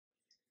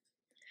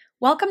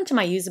Welcome to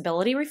my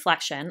usability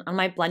reflection on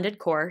my blended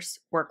course,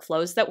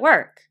 Workflows That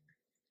Work.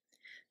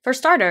 For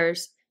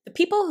starters, the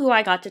people who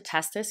I got to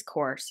test this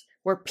course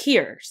were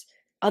peers,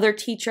 other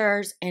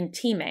teachers, and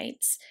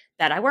teammates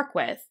that I work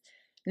with.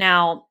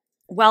 Now,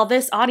 while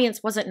this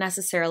audience wasn't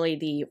necessarily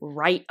the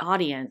right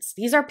audience,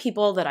 these are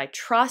people that I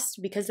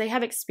trust because they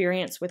have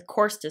experience with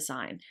course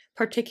design,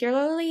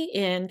 particularly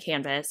in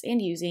Canvas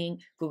and using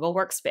Google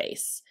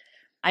Workspace.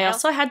 I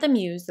also had them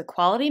use the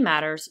Quality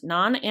Matters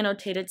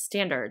non-annotated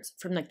standards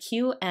from the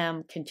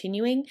QM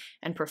Continuing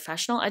and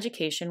Professional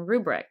Education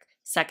rubric,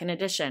 2nd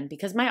edition,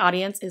 because my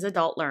audience is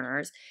adult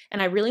learners,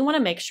 and I really want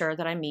to make sure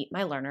that I meet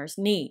my learners'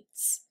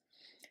 needs.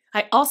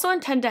 I also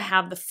intend to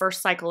have the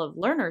first cycle of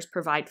learners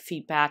provide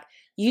feedback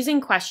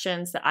using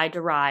questions that I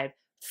derive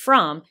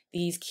from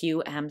these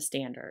QM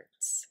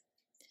standards.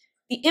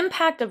 The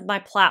impact of my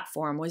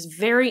platform was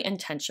very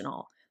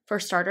intentional. For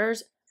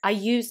starters, I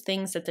use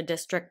things that the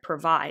district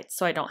provides,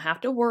 so I don't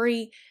have to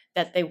worry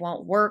that they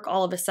won't work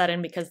all of a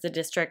sudden because the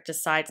district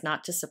decides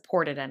not to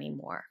support it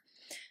anymore.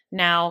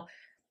 Now,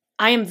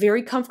 I am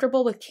very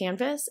comfortable with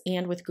Canvas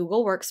and with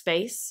Google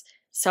Workspace,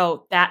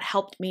 so that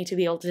helped me to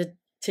be able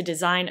to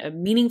design a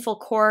meaningful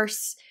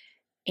course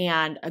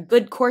and a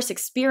good course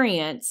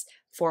experience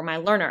for my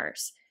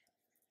learners.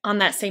 On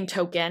that same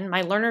token,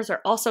 my learners are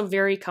also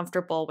very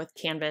comfortable with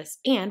Canvas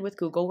and with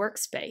Google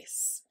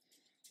Workspace.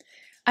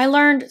 I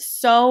learned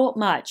so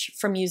much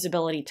from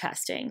usability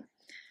testing.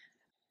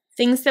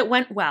 Things that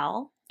went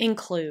well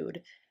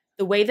include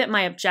the way that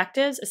my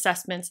objectives,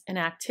 assessments, and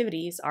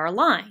activities are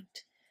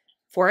aligned.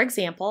 For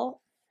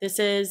example, this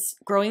is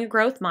Growing a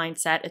Growth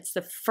Mindset. It's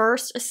the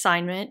first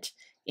assignment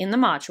in the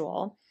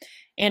module,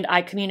 and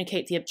I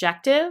communicate the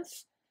objective,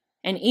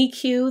 an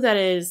EQ that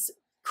is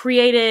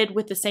created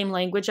with the same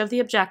language of the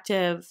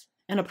objective,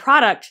 and a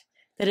product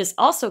that is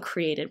also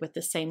created with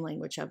the same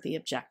language of the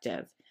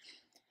objective.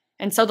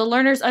 And so the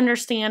learners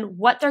understand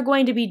what they're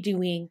going to be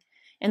doing,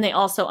 and they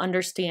also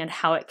understand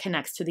how it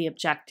connects to the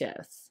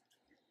objective.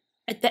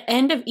 At the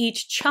end of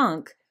each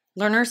chunk,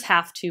 learners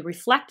have to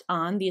reflect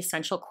on the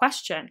essential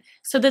question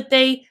so that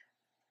they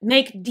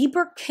make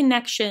deeper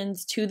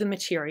connections to the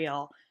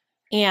material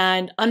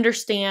and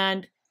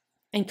understand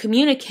and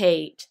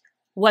communicate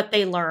what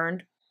they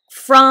learned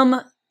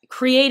from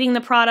creating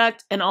the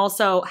product and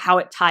also how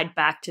it tied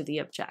back to the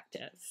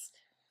objective.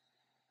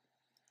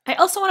 I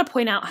also want to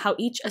point out how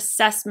each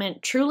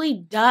assessment truly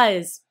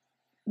does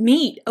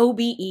meet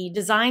OBE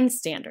design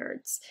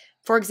standards.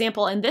 For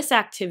example, in this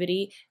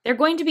activity, they're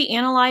going to be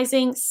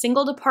analyzing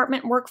single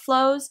department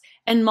workflows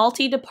and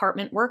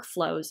multi-department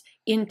workflows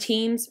in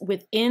teams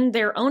within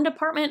their own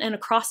department and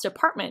across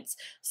departments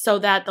so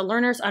that the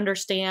learners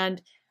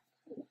understand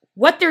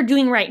what they're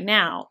doing right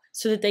now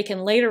so that they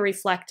can later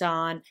reflect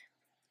on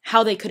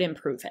how they could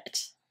improve it.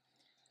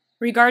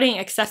 Regarding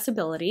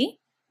accessibility,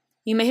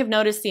 you may have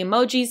noticed the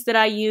emojis that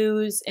I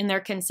use, and they're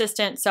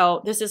consistent.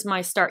 So this is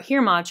my Start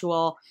Here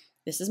module.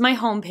 This is my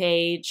home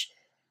page.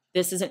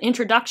 This is an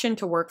introduction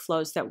to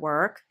Workflows That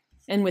Work.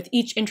 And with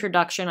each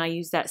introduction, I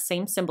use that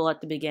same symbol at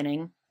the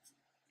beginning.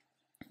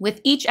 With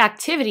each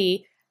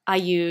activity, I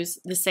use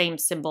the same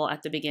symbol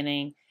at the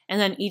beginning. And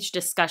then each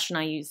discussion,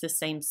 I use the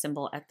same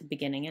symbol at the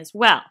beginning as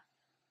well.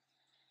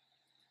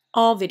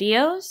 All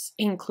videos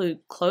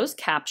include closed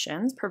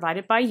captions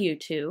provided by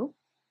YouTube.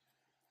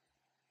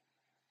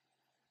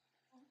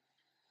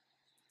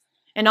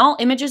 And all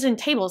images and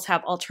tables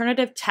have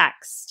alternative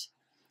text.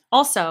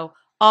 Also,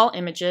 all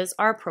images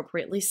are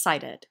appropriately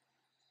cited.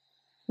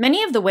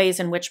 Many of the ways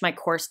in which my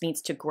course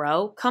needs to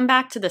grow come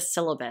back to the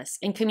syllabus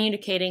in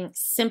communicating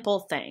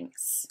simple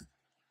things.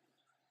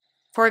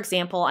 For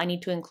example, I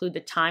need to include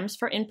the times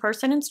for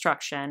in-person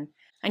instruction.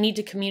 I need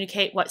to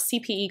communicate what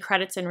CPE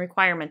credits and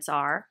requirements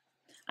are.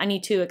 I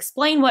need to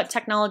explain what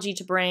technology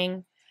to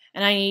bring,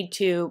 and I need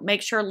to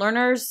make sure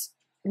learners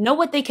know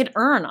what they could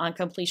earn on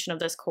completion of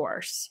this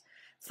course.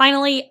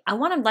 Finally, I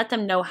want to let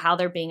them know how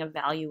they're being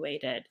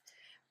evaluated.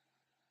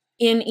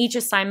 In each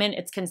assignment,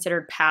 it's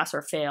considered pass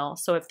or fail.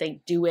 So if they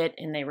do it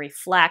and they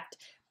reflect,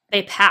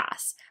 they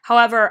pass.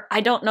 However,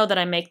 I don't know that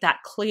I make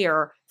that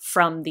clear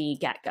from the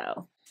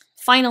get-go.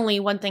 Finally,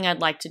 one thing I'd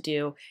like to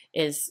do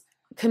is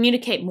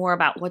communicate more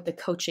about what the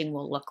coaching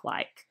will look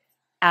like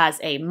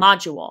as a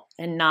module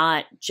and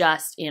not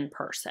just in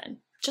person,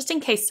 just in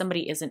case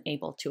somebody isn't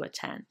able to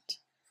attend.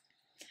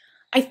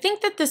 I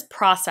think that this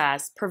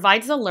process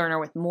provides the learner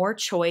with more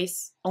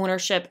choice,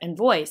 ownership, and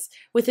voice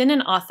within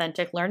an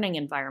authentic learning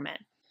environment.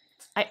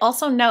 I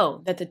also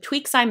know that the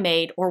tweaks I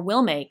made or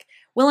will make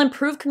will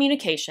improve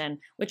communication,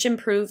 which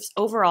improves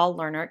overall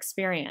learner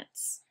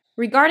experience.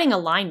 Regarding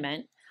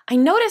alignment, I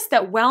noticed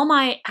that while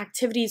my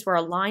activities were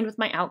aligned with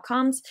my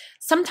outcomes,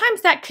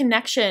 sometimes that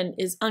connection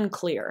is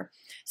unclear.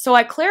 So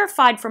I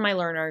clarified for my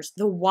learners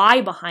the why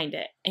behind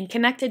it and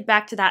connected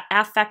back to that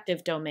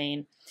affective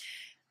domain.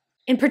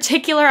 In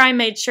particular, I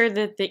made sure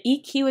that the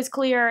EQ is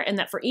clear and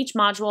that for each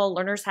module,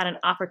 learners had an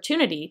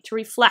opportunity to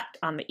reflect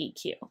on the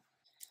EQ.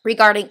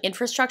 Regarding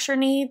infrastructure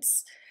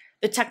needs,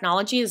 The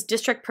technology is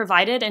district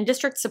provided and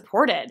district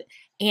supported,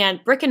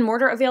 and brick and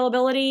mortar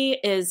availability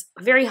is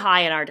very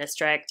high in our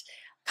district.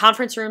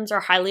 Conference rooms are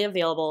highly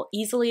available,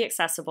 easily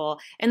accessible,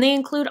 and they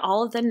include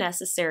all of the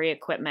necessary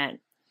equipment.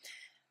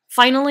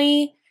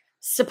 Finally,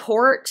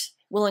 support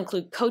will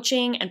include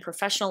coaching and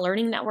professional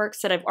learning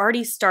networks that I've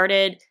already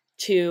started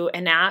to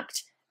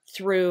enact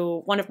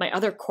through one of my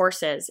other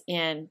courses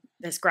in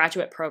this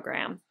graduate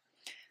program.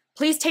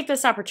 Please take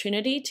this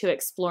opportunity to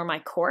explore my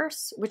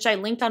course, which I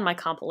linked on my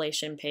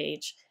compilation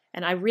page,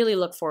 and I really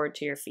look forward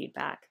to your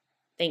feedback.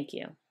 Thank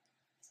you.